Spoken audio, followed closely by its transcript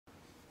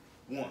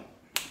1,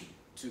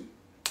 2,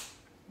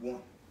 1,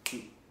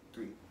 2,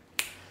 3.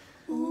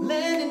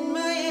 Land in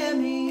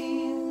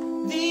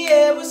Miami, the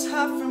air was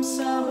hot from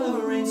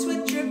summer rain,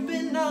 sweat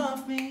dripping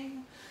off me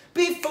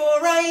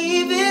before I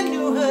even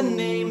knew her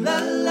name. La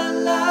la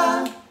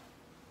la,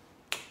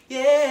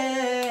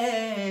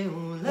 yeah,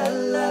 ooh, la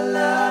la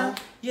la,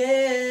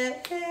 yeah.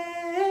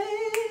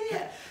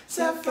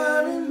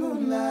 Sapphire and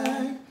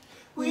moonlight,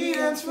 we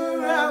danced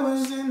for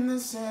hours in the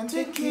sand,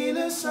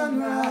 tequila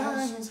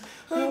sunrise.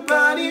 Her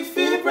body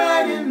fit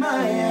right in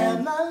my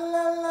hand. La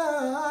la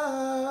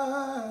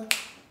la,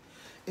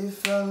 it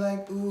felt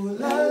like ooh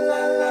la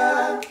la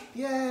la,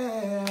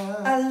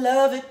 yeah. I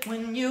love it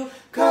when you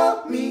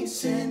Call me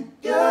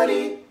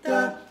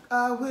Senorita.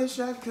 I wish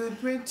I could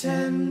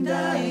pretend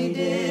I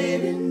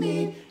didn't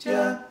need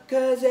ya.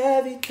 Cause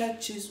every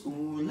touch is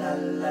ooh la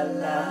la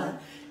la,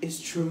 it's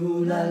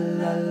true la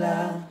la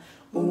la.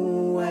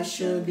 Ooh, I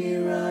should be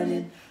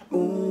running.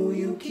 Ooh,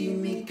 you keep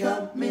me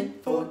coming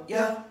for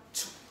ya.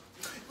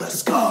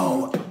 Let's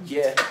go.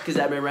 Yeah, cause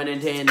I've been running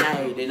day and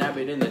night, and I've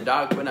been in the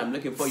dark, but I'm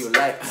looking for your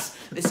light.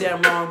 They say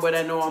I'm wrong, but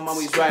I know I'm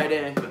always right,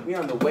 and we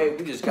on the way,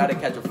 we just gotta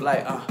catch a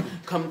flight.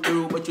 Come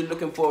through, but you're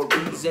looking for a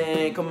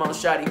reason. Come on,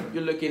 shawty,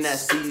 you're looking at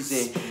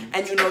season.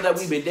 And you know that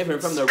we've been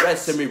different from the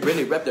rest, and we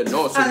really rep the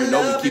north, so you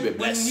know we keep it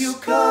blessed. When you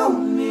call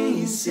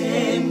me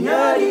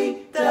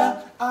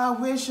Senorita, I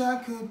wish I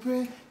could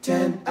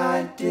pretend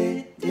I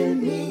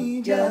didn't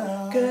need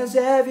ya. Cause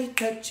every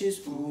touch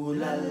is ooh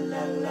la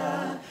la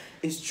la,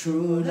 it's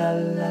true la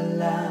la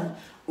la.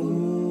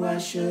 Ooh, I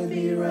should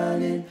be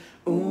running.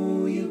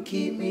 Ooh, you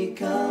keep me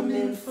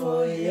coming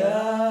for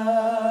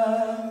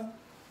ya.